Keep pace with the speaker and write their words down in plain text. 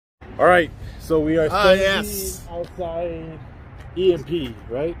All right, so we are standing yes. outside EMP,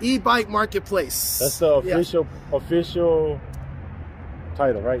 right? E-Bike Marketplace. That's the official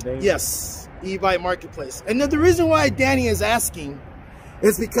title, right? Name? Yes, E-Bike Marketplace. And the reason why Danny is asking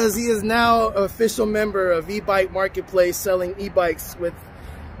is because he is now an official member of E-Bike Marketplace, selling e-bikes with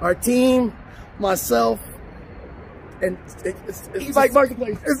our team, myself, and it's E-Bike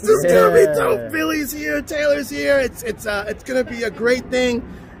Marketplace. It's just gonna be dope. Billy's here, Taylor's here. It's gonna be a great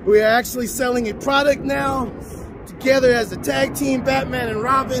thing. We are actually selling a product now together as a tag team, Batman and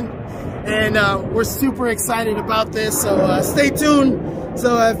Robin, and we're super excited about this. So stay tuned.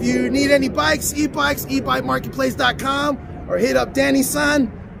 So if you need any bikes, e-bikes, ebikemarketplace.com, or hit up Danny's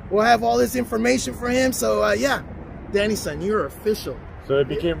son. We'll have all this information for him. So yeah, Danny's son, you're official. So it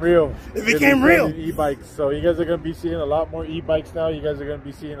became real. It became real. E-bikes. So you guys are going to be seeing a lot more e-bikes now. You guys are going to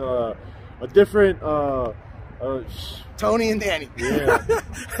be seeing a different Tony and Danny. Yeah.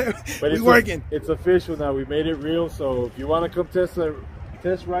 But we're working. It's official now. We made it real. So if you want to come test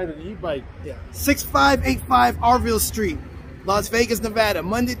ride an e-bike. Yeah. 6585 Arville Street, Las Vegas, Nevada,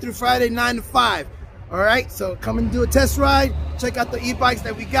 Monday through Friday, 9 to 5. All right. So come and do a test ride. Check out the e-bikes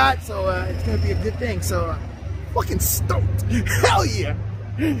that we got. So it's going to be a good thing. So fucking stoked. Hell yeah.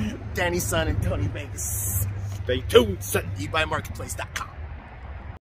 Danny's son and Tony Vegas. Stay tuned. ebikemarketplace.com.